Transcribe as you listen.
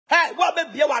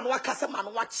bia wa no akasa ma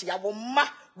no wakyea wo ma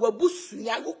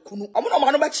wabusuya wo kunu omo no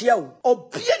ma no bakyea o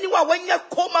obia ni wa wanya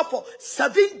coma for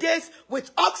 7 days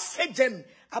with oxygen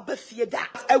abafie da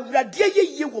awurade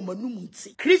yeye wo manum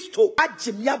nti Kristo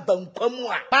agyemya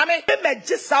bankwamu a mame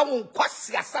megye sa wo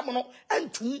nkwase asam no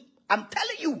antum. I'm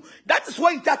telling you, that is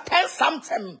why it's at 10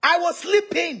 something. I was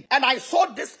sleeping and I saw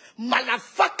this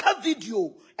motherfucker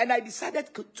video and I decided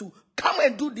to come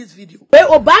and do this video.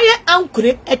 Obaye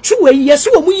ankure etwe yesu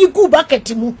omu yigu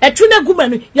bucket mu etwe na guma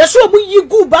no yesu omu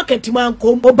yigu bucket mu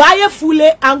ankom obaye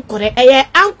fule ankure eye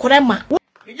ankure ma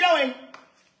bijawen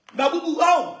babubu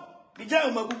oh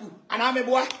bijawen babubu ana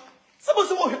meboa sebo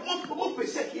mo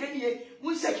pese ki enie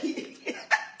mo seki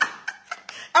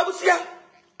abusia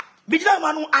bijira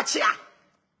manu achia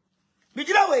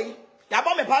bijira we ya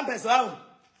bo me pampers wa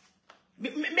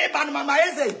me ba no mama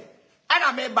yeze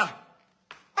ana me ba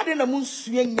ade na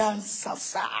munsue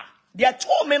nyansasa de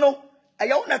to me no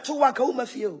aye wo na to wa ka wo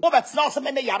mafie o but now se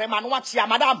me ne yare manu achia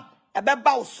madam e be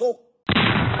ba wo so.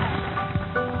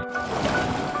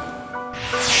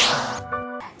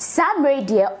 Sam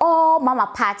Radio, all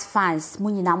Mama Pat fans,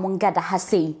 Munina Mungada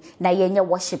Hase, na yenye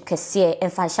worship kese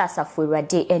enfashasa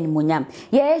fuirade en munyam.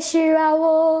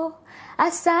 Yeshirawo,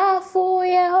 asafu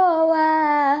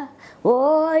Yehowa,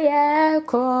 oh yeah,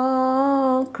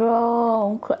 kron.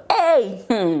 Hey,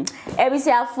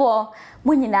 every afo.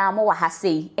 Munina mo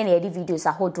wahase ene edi videos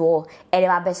ahodo ene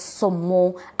ba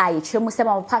somo ayi twemu se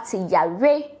Mama Pat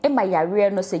yare e ma yare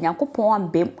no se Nyankopon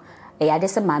ambem eyade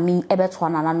se mami ebeto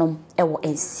nananom ewo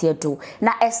ensiedo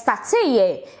na estate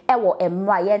ye ewo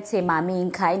emra yente mami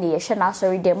nkai ne yehwe na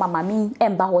sorry de mami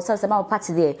emba ho se Mama Pat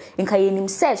de nkai enim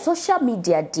se social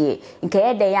media de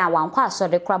nkai ede ya wankwa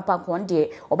asode krampa kon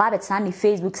de oba betana ni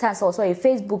Facebook sense also ye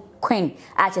Facebook queen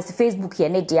just Facebook ye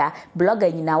ne dia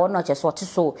blogger nyina wo no cheso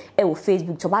so ewo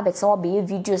Facebook to ba betana be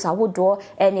videos ahodo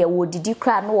ene ewo didi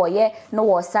kra no ye no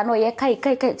wo sa no ye kai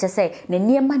chese ne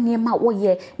niema wo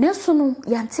ye ne so no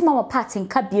yanti Mama Pat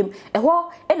nka biem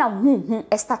eho ena hu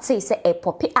estate se e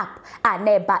pop up a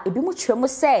na eba ebi mu twemu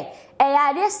se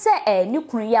eyade se ni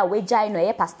kunu ya wejai no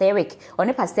ye pasteric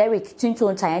one pasteric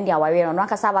tuntu ntan ya ware no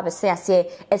akasa ba be se ase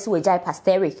ese wejai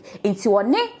pasteric nti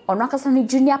one ono akasa ni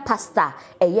junior pastor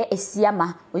eye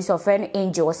esiama we so friend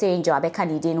angel o say angel abeka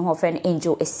ni dey no ho friend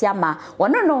angel esiama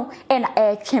one no na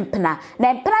twempna na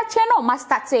empra twe no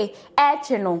master te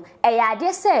twe no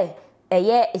eyade se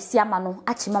eye esiama no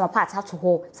achi Mama Pat ato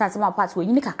ho sanse Mama Pat we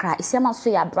yini kakra esiama so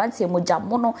ya brante moja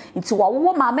mono nti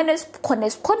wo ma menes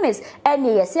corners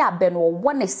ene ye se abe no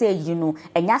wo ne se yi no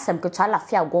enya asem keto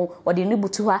alafia gon ode ni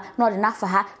butu ha na ode na fa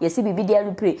ha ye se bibi de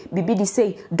repre bibi di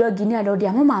say dogi ni ade ode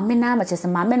ma me na ma chese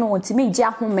ma me no ntimi gye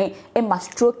ahome e ma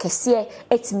stroke kese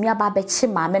etimi aba be chi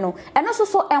ma me no eno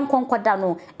so enkonkoda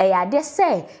no ade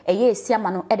se eye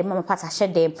esiama no ede Mama Pat ahye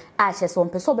dem a chese won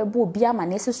peso be bo bia ma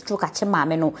na se stroke ache ma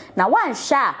me no na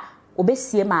sha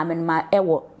obesie maame no ma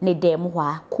ewo ne dem ho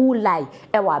a cool lie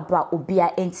ewo abra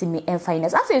obia entimi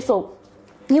enfinance afi so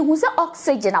you use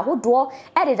oxygen ahodo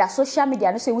edit social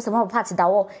media no so you Mama Pat da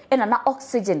wo ena na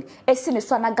oxygen esi ne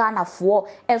so na Ghana fo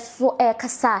eso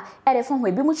kasa ede fo ho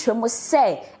ebi mu twem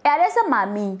se ede se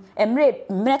maami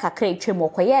emre kakra twem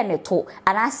okoye ne to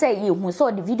ana se yi hu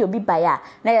so the video bi baya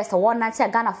na yes won na tia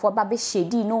Ghana fo ba be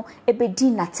shedi no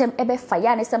ebedi natem ebe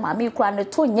faya ne se maami kura ne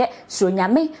to nye so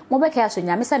nyame mo be ka so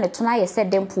nyame se ne to na yese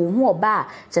dempo hu oba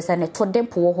se se ne to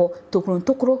dempo ho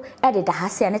tokuro ede da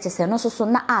hase ne se no so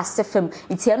na asefem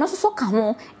tie no so ka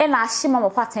ho e na ahye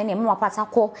Mama Pat ne Mama Pat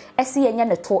akọ ese yenya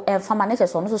ne to emfama ne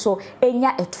so no so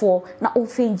enya eto na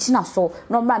ofe ngina so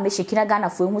no mra me shekina Ghana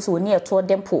fo hu so oni eto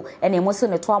dempo ene mo so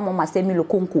ne to amoma se mi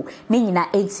lokonku ne nyina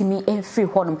entimi enfri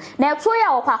honum na eto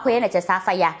ya okwa akoye ne chesa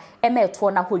afa ya ema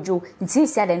eto na hojo nti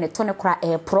sia de ne to ne kora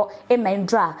pro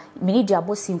emandra mini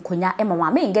abosi nkonya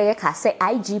emama me ngeye ka se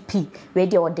IGP we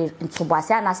de ode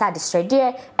ntobase anasa de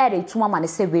shrede ere tuma ma ne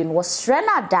se we no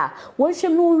srenada won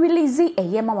hwem no release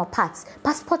Mama Pat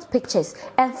passport pictures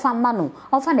enfama no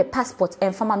onfa ne passport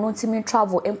enfama no ntimi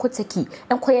travel enkoteki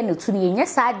enkoye ne tuni yenye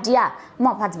saade a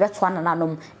Mama Pat beto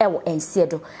anananom ewo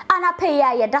ensiedo anape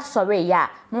ya ye da sore ya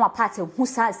Mama Pat hu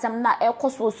sansem na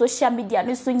ekoso social media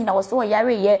no so nyina wo so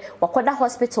yare ye wakoda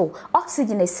hospital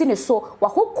oxygen esine so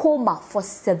coma for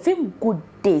 7 good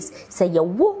days say ye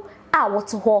wo a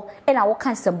woto ho ena wo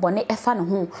kan sembone efa ne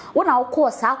ho wona wo ko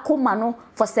sa coma no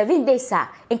for 7 days a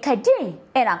enka din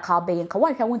ena ka be enka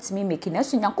wanhwa wontimi make na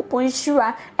so Nyankopon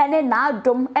hira ene na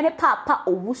adom ene papa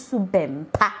owusu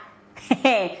bempa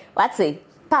what's it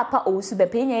papa owusu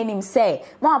bempa nya enim say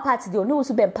Mama Pat de onu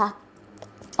owusu bempa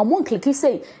Among clicky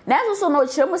say, now so no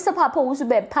chemo se papa who's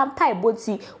be pampa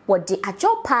boti, what the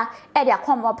ajopa, edia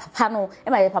kwama papano,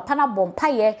 and my papana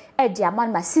bompaye, edia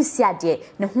man my sisia de,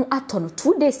 ne who aton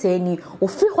 2 days any, or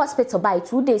free hospital by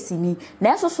 2 days in,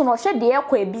 now so no shed the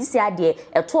airquay BC de,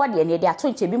 a toward the near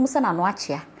 20 bimusan and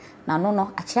watcher. Na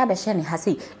no achia be hye ne ha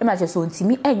sei imagine so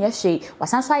ntimi enye hye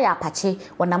wasan so ya apache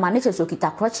wona manage so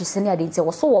kita crutch se ne ade nti wo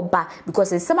so wo ba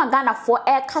because nsem Ghana for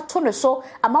e kato ne so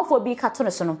amafo bi kato ne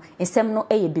so no nsem no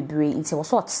eye bebre nti wo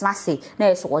so otena se na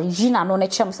yeso wo yina no ne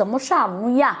chem se mo hwa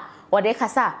anu ya wode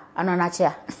kasa ano na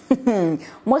chia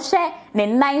mo hye ne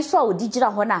nan so odi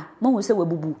gira ho na mo hu se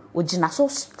webubu ogina so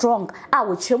strong a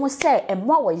wo kyeremo se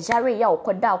emmo wo yare ya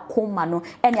okoda koma no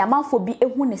ene amafo bi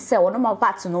ehu ne se wono ma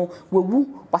part no wewu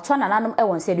wato nananom e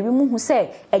won se de bi mu hu se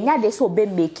enya de so be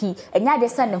meki enya de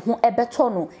se ne ho ebeto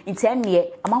no nti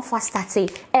ene amafo start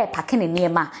e pack ne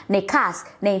niema ne cars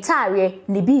ne entire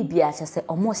ne bibia kyese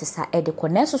omo sesa e de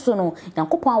koneso so no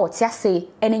yankopon a wote ase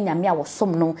ene nyame a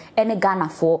wosom no ene Ghana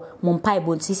for mompai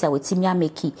bonti se wetimi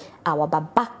ameki awaba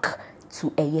back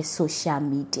to a social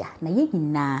media. Na ye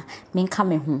na menka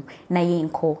me hu na ye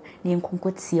nko ne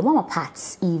nkonkotie mama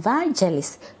parts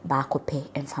evangelist ba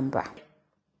kope enfambra.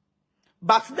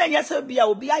 But then yes be a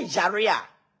obi a yare a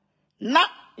na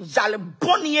yale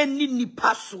boni eni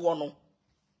nipa so no.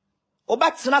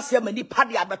 Obatena se ma nipa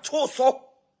de abeto so.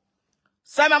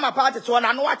 Say mama party to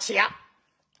na no achia.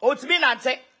 Otimi na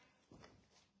nte.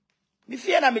 Mi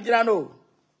fie na me gina no.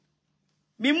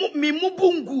 Mi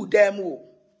mubungu demo.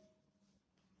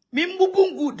 Mi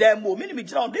mubungu demo. Mi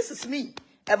gina on. This is me.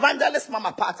 Evangelist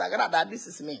mama party. Agradaa, this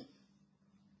is me.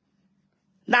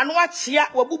 Nanwa chia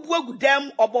wabubu egu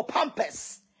dem obo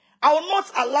pampers. I will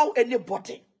not allow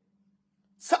anybody.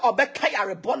 So obeka ya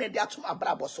reborn in the atum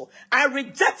abraboso. I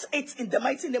reject it in the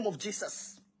mighty name of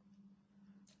Jesus.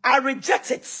 I reject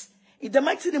it in the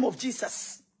mighty name of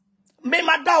Jesus. Me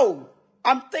madao.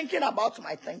 I'm thinking about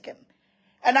my thinking.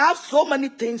 And I have so many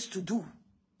things to do.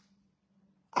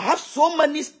 I have so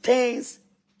many things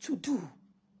to do.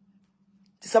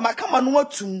 This is my come on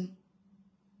what to.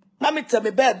 Na me tell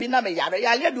me baby na me yare.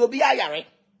 Yare do be a yare.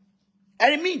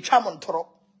 And me chamon toro.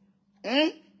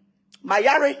 My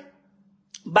yare.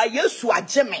 Ba Yesu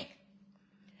ajeme.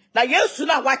 Na Yesu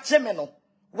na wacheme no.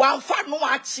 Wamfa no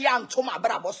achi anto ma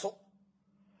braboso.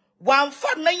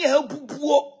 Wamfa na ye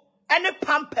bubuo. Any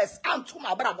pampers anto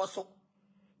ma braboso.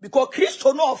 Because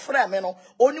Christo no ofre me no.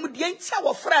 Oni di entia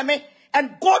ofre me.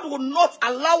 And God will not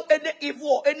allow any evil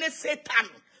or any Satan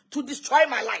to destroy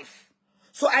my life.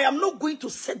 So I am not going to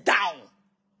sit down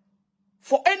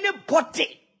for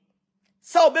anybody.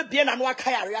 So baby and no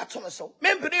carry at so.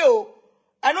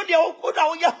 I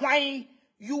know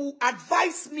you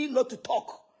advise me not to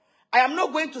talk. I am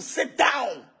not going to sit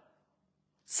down.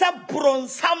 Sabron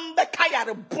sambe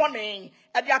kaya bonning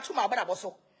at the atuma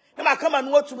baraboso. Now come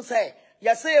and what to say.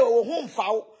 You say oh home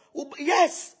foul.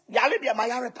 Yes, yale dia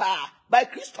mayare pa by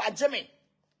Christo ajeme.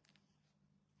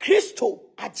 Christo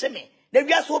ajeme. The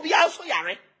we are so be also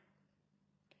yare.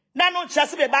 Na no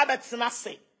chase be ba betina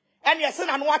se. And yes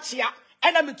na no achia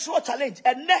and am true challenge.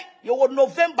 And ne you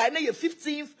November na your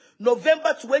 15th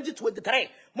November 2023.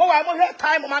 Mo wa mo here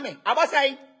time mama. Aba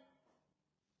say.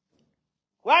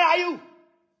 Where are you?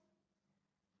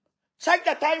 Check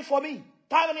the time for me.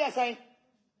 Time me saying.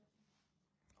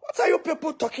 What are you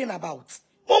people talking about?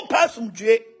 Mon pasum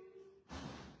due.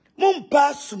 Mon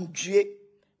pasum due.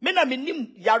 Me na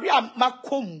menim yare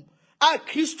makom. A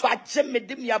Christo ajeme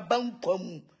dem ya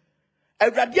bankom.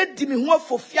 Agradaa di me ho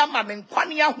afofia ma me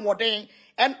nkwane ahoden.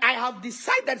 And I have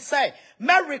decided say,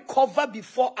 may recover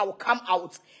before I will come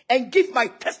out and give my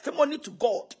testimony to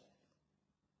God.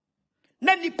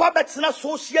 Na nipa betina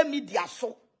social media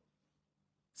so.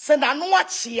 Se na no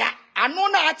achia, ano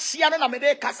na achia no na me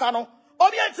de kasa no.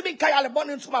 Obi antimi kai ale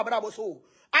born into my brabo so.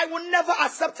 I will never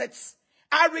accept it.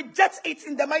 I reject it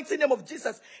in the mighty name of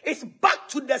Jesus. It's back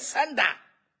to the sender.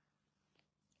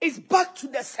 It's back to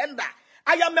the sender.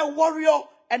 I am a warrior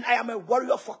and I am a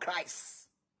warrior for Christ.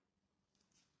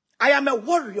 I am a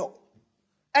warrior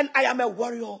and I am a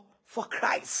warrior for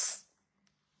Christ.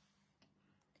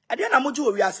 And then I'm going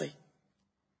to say.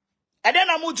 And then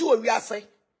I'm going to say.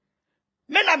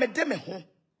 Men are me deme home.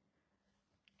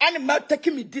 And I'm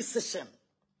taking me decision.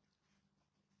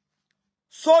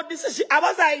 So decision. I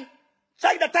was like,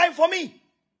 check the time for me.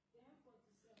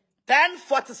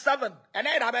 10:47. And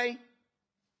then I mean.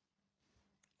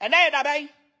 And then I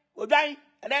we're dying.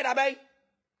 And then I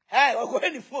hey, we're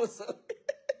going to force.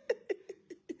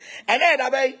 And then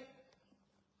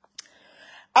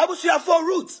I was here for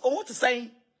roots. I want to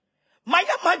say, my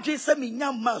imagine send me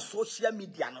nyama social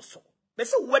media no so. But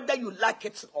so whether you like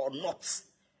it or not,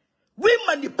 We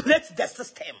manipulate the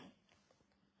system.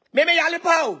 Me yare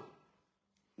pao.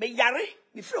 Me yare.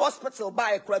 Me free hospital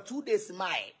by 2 days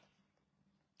my.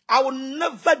 I will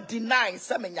never deny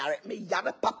some me yare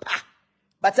papa.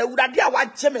 But I would idea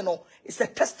what Gemino is a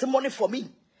testimony for me.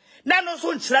 Nano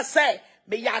soon shall say,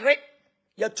 me yare,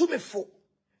 you're too me full.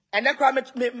 And then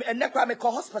me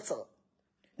call hospital.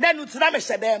 Then you tell me,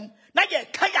 them, now you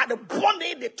can't the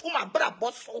bonding the to my brother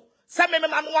bosso. Some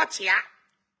man watch ya.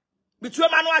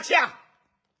 Between man watch ya.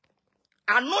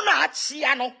 I know not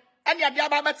chiano. And your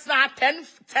diabats now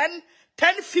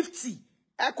 10.50.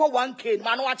 Echo 1K,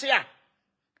 man watch ya.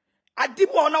 I did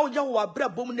want now you are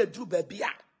brother boom the do baby.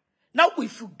 Now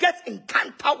if you get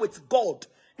encounter with God,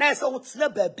 now it's what's no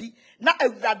baby. Now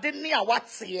I didn't near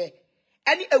what's here.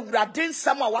 Any Eradin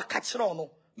someone wa catch on,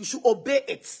 you should obey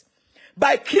it.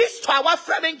 By Christ, our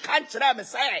friend can't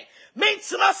say,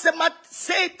 maintenance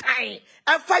say time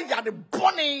and fire the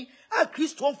bonny and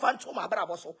Christ won't find to my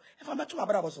brother. If I'm to my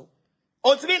brother,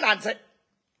 on to be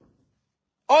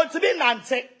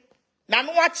Nancy, Nan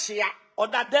watch ya or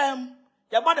that damn,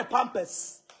 you bought the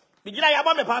pampers. Begin I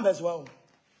bought my pampers well.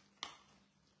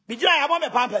 Begin I bought my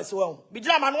pampers well.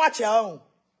 Begin man watch your own.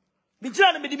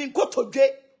 Begin me didn't go to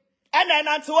J. And then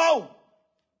answer,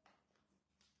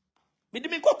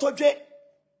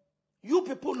 you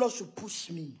people not should push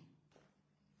me.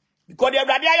 Because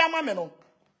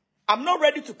I'm not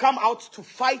ready to come out to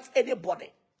fight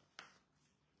anybody.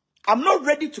 I'm not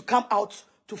ready to come out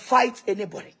to fight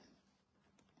anybody.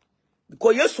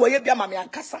 Because you swear be mami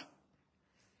ankasa.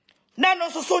 Na no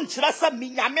so nchirasa mi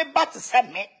nyame bat se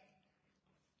me.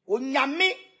 O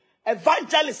nyame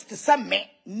evangelist se me.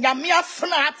 Nyame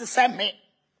afna te se me.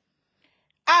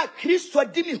 A Christo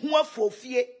di mi ho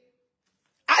afofie.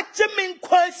 Ajemin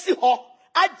kwan si ho.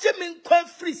 Ajemin kwan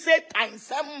free say time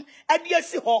sam ade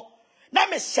si ho. Na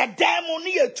me shedam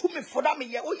ni etumi for na me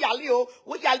ye wo yale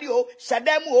o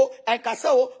shedam o enkasa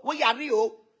o wo yare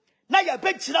o. Na ye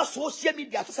be chira social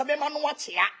media so se me ma no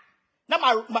achia. Na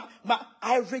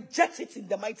I reject it in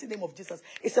the mighty name of Jesus.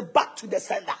 It's a back to the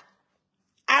sender.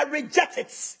 I reject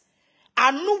it.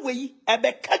 Anu we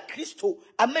ebeka Kristo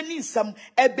amani sam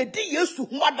ebedi Yesu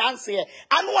ho adanse e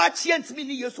anu achia ntimi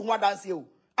ni Yesu ho adanse o.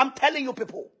 I'm telling you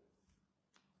people.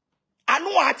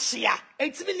 Anu achia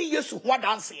ntimi ni Yesu ho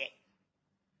adanse e.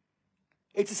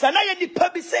 It is anaye nipa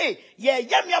bi say ye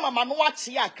yamia mama no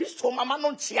achia Kristo mama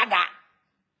no nchia da.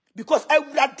 Because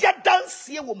awurade dance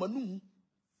e wo manu.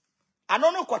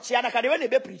 Ano no kochia na kade we na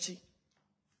be preachi.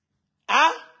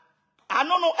 Ah?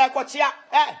 Ano no ekochia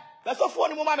besofo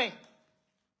ni mo mame.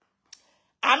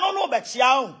 Ano no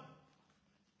bechia o.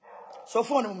 So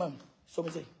for no mame. So me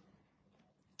say.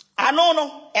 Ano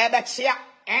no bechia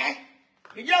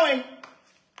Bijia we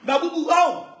mabubu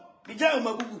o. Bijia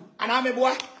mabubu ana me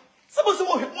boa. Sebo so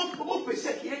mo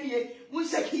pese ki enie, mo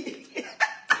seki.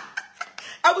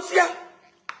 Abusia.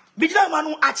 Bijia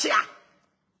manu achia.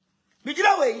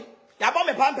 Bijia we ya bo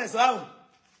me pampers o.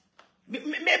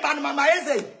 Me ba no mama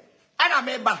eze. Ana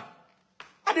me ba.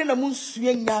 Ade na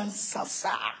munsue nyansa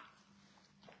sa.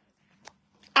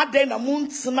 Ade na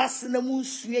muntsena se na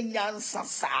munsue nyansa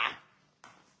sa.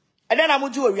 Ade na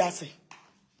muju owiase.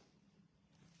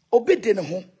 Obi de ne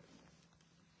ho.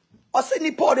 Ose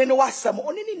ni Paul de ne wasam,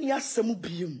 oni ni asam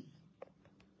biem.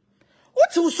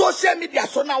 What to social media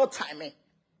so now time?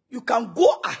 You can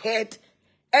go ahead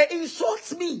and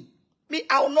insult me. Me,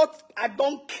 I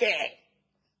don't care.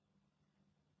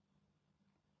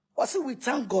 What's it we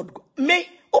thank God? Me,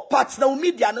 partner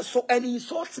media so and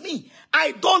insult me.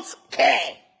 I don't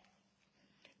care.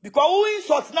 Because who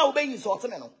insults now be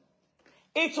insulting no.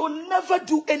 It will never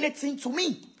do anything to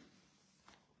me.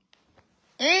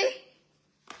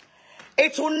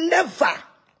 It will never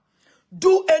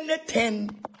do anything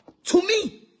to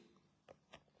me.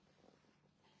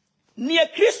 Near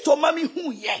Christo mami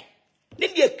hu ye.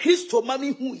 Near Christo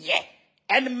mami hu ye.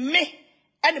 And me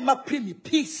and my primi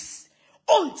peace.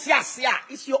 On tiasia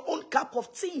is your own cup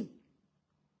of tea.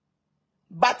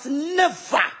 But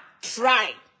never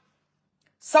try.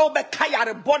 So be kaya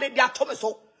the body dia tome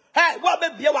so. Hey, what be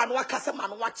bia wan wakase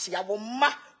man wachia wo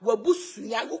ma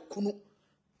wabusunya wo kunu.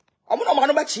 Omo no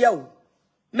manu be chia o.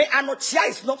 Me anochia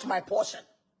is not my portion.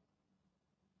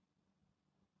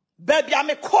 Baby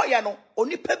ame koye no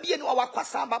onipa bie ni wa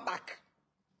kwasa back.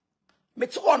 Me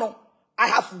to no I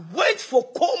have waited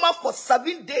for coma for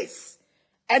 7 days.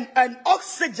 And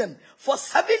oxygen for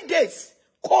 7 days.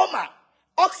 Coma.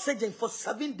 Oxygen for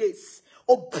 7 days.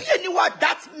 Obianiwa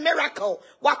that miracle.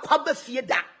 Wakwabe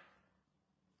fieda.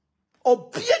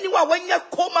 Obianiwa when you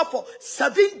coma for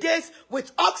 7 days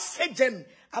with oxygen.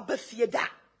 Abe fieda.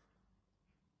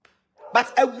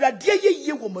 But awurade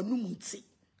ye wo manumuti.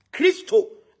 Kristo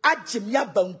ajimia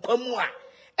bankwamu a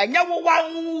enya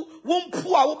wo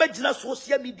mpu a wo begina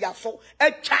social media so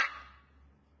etwa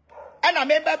ena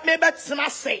mebe tena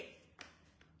se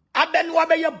abenu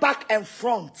abeye back and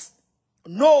front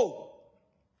no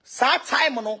sa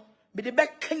time no me de be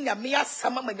kenya me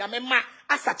asama manyame ma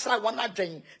asachira wana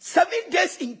dwen 7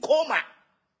 days in coma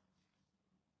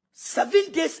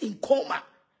 7 days in coma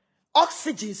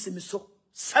oxygen simiso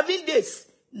 7 days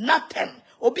nothing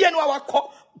obi enu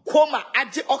awakọ coma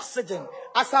age oxygen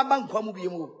asaba nkwamu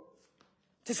biemu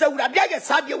ti se wurade age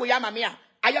sabie wo yamame a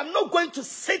I am not going to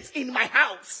sit in my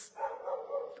house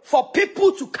for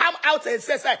people to come out and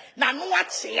say na no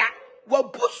achia wo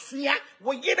busua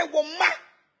wo yire wo ma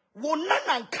wo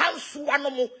nana kanso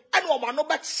anomo ene wo ma no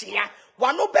be chia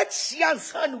wano be chia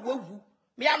nsan wawu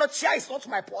me ano chia is not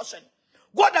my portion.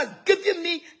 God has given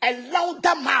me a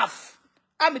louder mouth.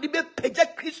 I'm the be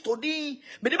peja Christo di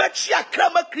me the be chia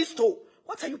krama Christo.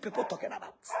 What are you people talking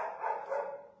about?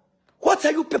 What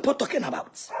are you people talking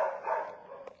about?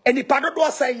 And the pardon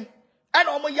was saying, and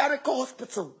omo Yareko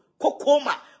hospital,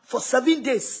 coma for 7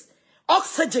 days.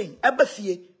 Oxygen,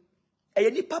 ebefie. E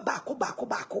nipa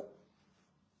bako.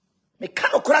 Me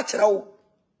kano krachera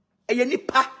e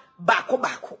nipa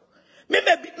bako.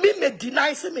 Me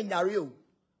deny se me nyare o.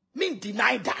 Me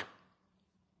deny that.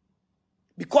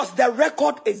 Because the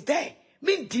record is there.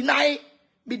 Me deny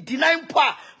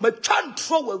pa. Me chan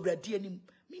throw already anim.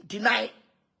 Me deny.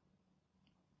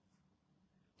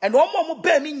 And one more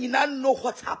bear me you not know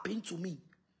what happened to me.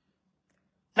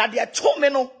 Now they are told me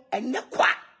no and kwa.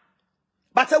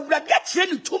 But I would get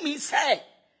you to me say.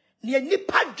 Near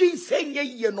nipa dream saying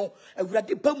ye no. I would have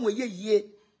pumwa ye.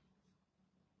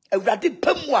 I would have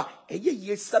pumwa a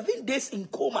ye 7 days in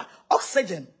coma.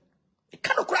 Oxygen. It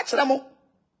cannot crash them.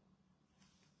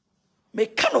 Me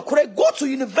cannot go to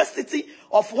University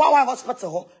of Wawa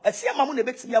Hospital. I see a mamu ne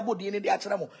beti ya body in the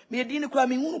achamo. Me dini kwa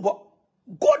mi unu bo.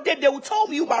 Go there, they will tell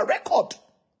me you by record.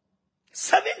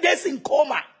 7 days in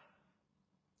coma.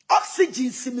 Oxygen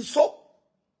simiso.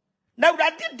 Now I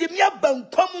did the mere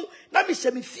bankamu. Na mi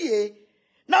shemi fie.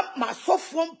 Na ma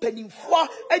sofum penifua.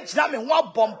 E jame wa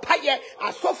bompaye.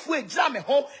 A sofu e jame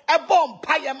hon. E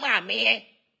bompaye ma me.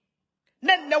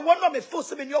 Nen ne one of me feel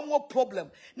se me no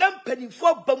problem. Na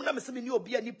penifua bam na me se me ni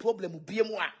obi any problem ubi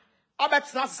mu a.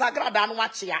 Abet na Agradaa no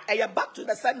achia. E back to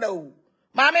the sender o.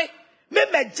 Mame. I'm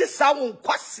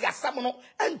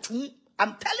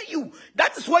telling you,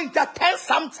 that is why it 10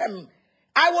 something.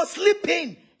 I was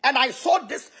sleeping and I saw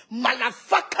this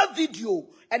motherfucker video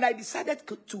and I decided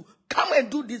to come and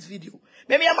do this video.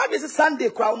 Maybe I might be Sunday,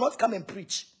 I will not come and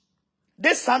preach.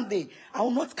 This Sunday, I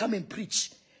will not come and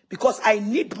preach because I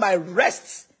need my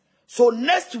rest. So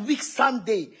next week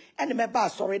Sunday, and remember,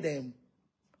 sorry them.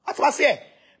 What was here?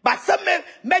 But some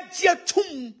me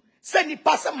tum send ni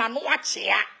pass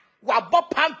manwachia. Wabo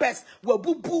pampers,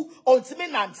 wabubu,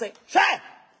 ultimate nante.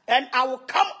 And I will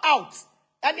come out.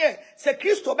 And yeah, say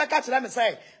Christo beka to them and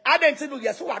say, I don't know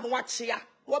yes, one watch here.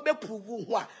 What be prove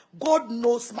God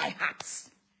knows my heart.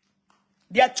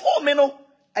 They are told me no,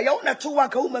 I own a 2 1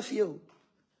 ka feel.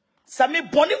 Same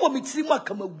boni wo mitima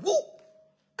kama wu.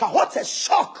 Ka what a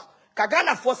shock.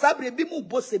 Kagana for sabre bimu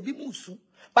bose bimusu.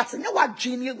 But nya wa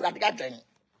dwini uradiga dwen.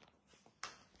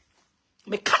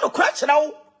 Me kano crash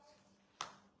now.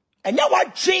 And now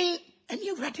what Jane and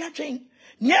you ready Jane.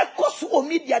 Near Kosu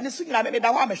media and swing like me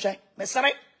that one, me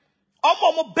sorry.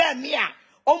 Omo bear me,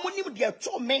 Omonim dear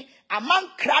to me, a man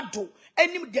crado,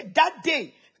 and him that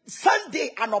day,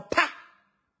 Sunday and opa.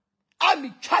 I'm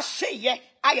in trash ye,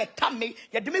 I tell me,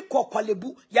 ya do me call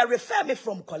Kwalebu, ya refer me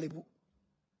from Kwalebu.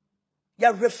 Ya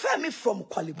refer me from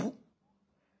Kwalebu.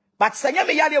 But say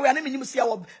me yadi we are see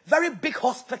our very big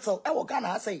hospital. I will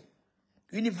Ghana say.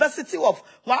 University of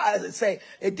what say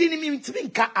a didn't mean to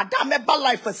think Adameba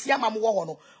life for Siamam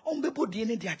Wono. On people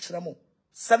didn't the achramo.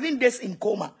 7 days in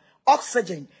coma.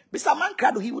 Oxygen. Mr.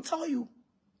 Mancrado, he will tell you.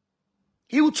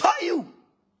 He will tell you.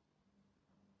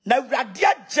 Now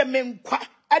Radia Jemen qua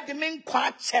Admin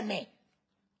qua cheme.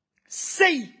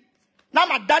 Say now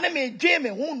my daname Jamie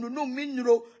who no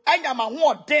minro and yama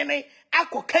who dene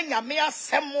ako Kenya mea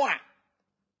semwa.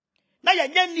 Na ya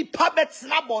ni pabet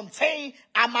na bonten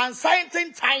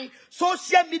amansanten time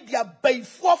social media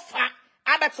bayfo fa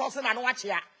abeto na no wache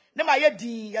a ne ma ye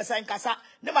din yesa nkasa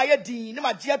ne ma ye din ne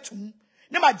ma gia tum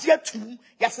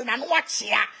yesa na no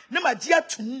wache a ne ma gia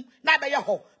tum na be ye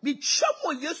ho mi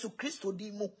twamo Yesu Kristo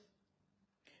din mu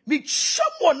mi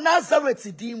twamo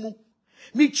Nazareth din mu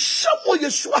mi twamo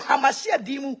Yeshua Hamashia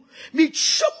din mu mi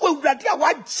twamo Awurade a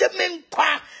wagye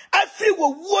kwa afiri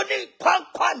wo wuo ni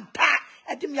kwanta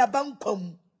Edim ya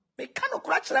bankom. Me kano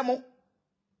kurachira mo.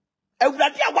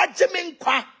 Ewurade a wagye me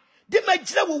nkwa. de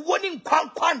magina wo woni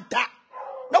nkwankwanta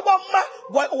na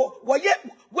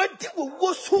wadi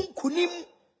wo sunkunim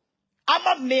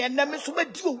ama me na me so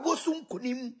madi wo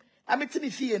sunkunim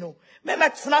ametimi fie no me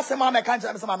metena se ma me kan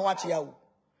kira me se ma no ache ya o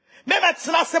me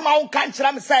metena se ma won kan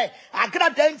kira me se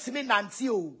Agradaa ntimi nante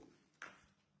o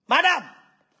madam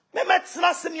me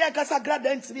metena se me kasa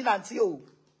Agradaa ntimi nante o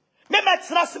me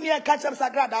metena se me kan kira me se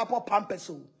Agradaa po pampers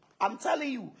o. I'm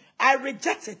telling you, I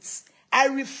reject it. I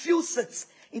refuse it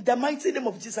in the mighty name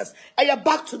of Jesus. I am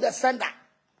back to the sender.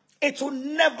 It will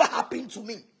never happen to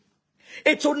me.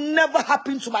 It will never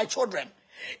happen to my children.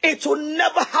 It will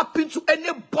never happen to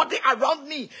anybody around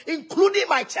me, including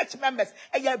my church members.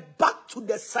 I am back to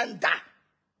the sender.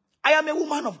 I am a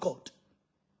woman of God.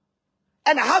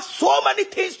 And I have so many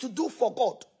things to do for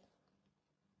God.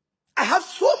 I have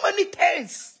so many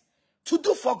things to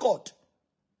do for God.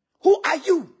 Who are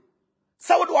you?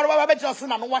 So what do just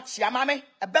and watch ya mame?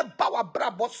 A bed power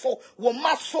brabo so, wo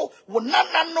maso, wo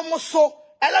nana no so.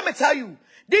 And let me tell you,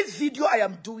 this video I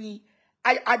am doing,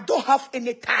 I don't have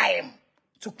any time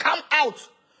to come out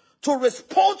to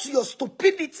respond to your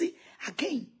stupidity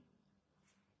again.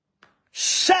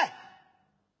 Share.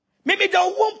 Maybe the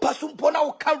one person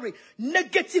will carry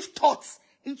negative thoughts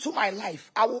into my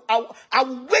life. I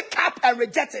will wake up and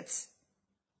reject it.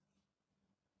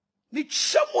 Ni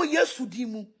chamo yesu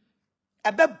dimu.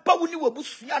 Ebe bawuni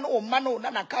webusuya no mano na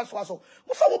na kanso aso.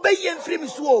 Mo fa mo be ye mfiri mi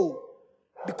so o.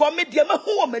 Because me de ma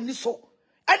hu o mani so.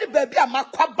 Ani ba bia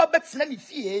makwa ba betena ni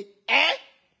fie.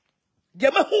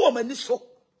 De ma hu o mani so.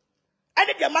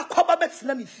 Ani de makwa ba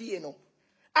betena ni fie no.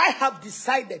 I have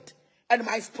decided, and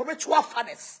my spiritual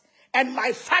fathers and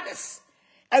my fathers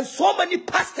and so many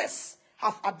pastors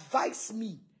have advised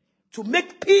me to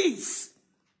make peace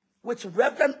with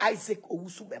Reverend Isaac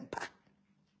Owusu-Bempah.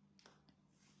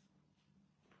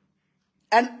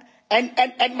 And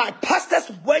my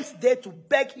pastors went there to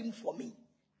beg him for me.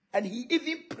 And he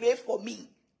even prayed for me.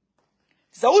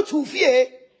 So to fear,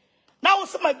 now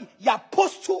somebody ya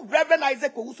post to Reverend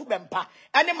Isaac Owusu-Bempah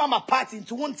and the mama party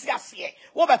into one tiasie.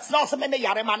 What but now some men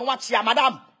yare man watch ya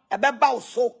madam. A beba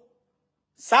so.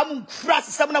 Some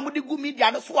crass some na mudi gu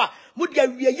media no so a mudi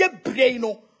awieye brain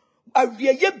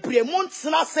awieye brain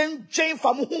montsna sen Jane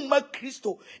from whom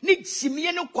Christo ni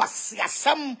jimie no kwase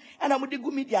asam and mudi gu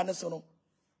media no so no.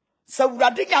 So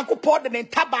Radin Yankopon the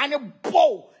tabane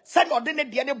bow. Send or dinner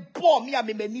the bow me a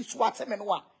many swats and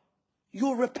one.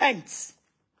 You repent.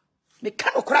 Me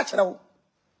cannot crash now.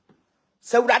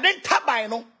 So Radin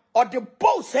tabano or the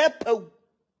bow say po.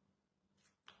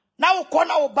 Now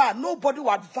corner bar, nobody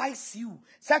will advise you.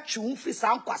 Such you face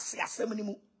uncle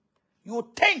anymore.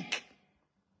 You think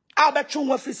I'll bet you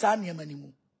won't face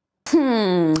anymore.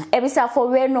 Ebisa for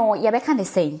Reno, Yabekane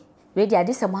say. Ready at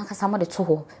this one some of the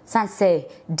two. San say,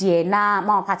 dear na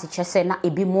mama party chese na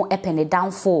ebi mo epene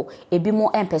downfall, ebi mo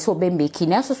empeso be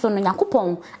making so so no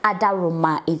yakupon ada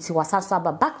roma enti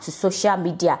wasasaba back to social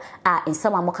media in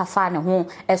some amokafa ne ho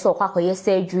eso kwakoye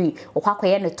surgery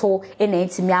okwakoye ne to ena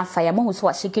entimi afa ya mo so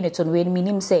wa shiki ne to no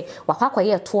minim say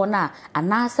wakwakoye to na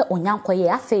anase onyankoye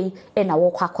afei ena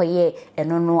wo kwakoye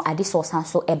eno no ade so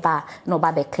sanso eba no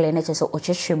ba be clear ne chese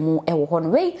ochehwemu e wo ho no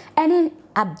we any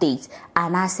updates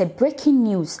and I said breaking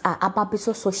news about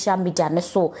social media ne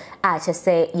so just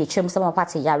say ye chem some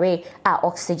party yare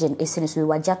oxygen is we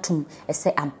wajatum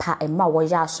say ampa emma wo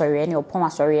ya sorry ne opon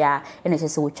sorry and it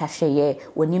say we twahwe ye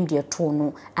wonim de to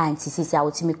no anti sisi a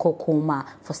wotimi kokoma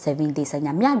for 7 days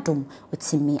anya me adom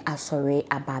wotimi asori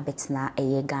ababetna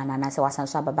eye Ghana na say wasan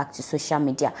so back to social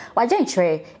media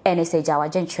wajenchre ene say ja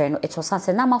wajenchre no it was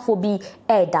say na mafo bi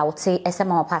doubte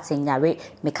mama party yare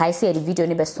me kai say the video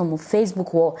ne be some Facebook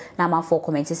wo na manfo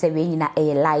comment say we nyina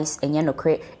lies enye no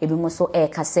kre ebi mo so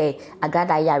ka say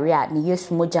Agradaa yare a ne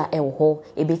Yesu moja wo ho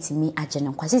ebetimi agene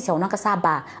nkwasi se wona kasa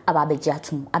aba beji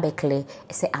atum abekle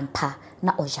say ampa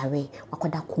na ojare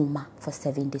wakoda kuma for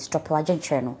 7 days drop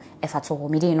wajenchre no efato ho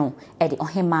midi no e de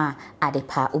ohema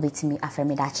adepa obetimi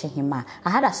afremida che hima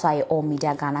ahada so aye all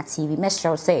media Ghana TV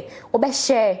mesho say obe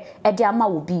share e de ama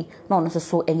wo bi na ono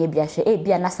so enye bia hwe e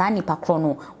bia na sa nipa kro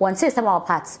no won say some our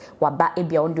parts waba e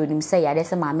bia ondo nim say yare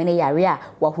se ma me ne yare a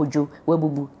wahodwo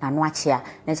wabubu na no achia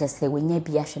na che say wonya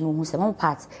bia hwe no hu some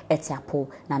parts etiapo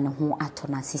na ne ho ato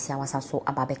na sisi awasaso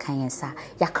ababe kan yensa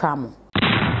yakramo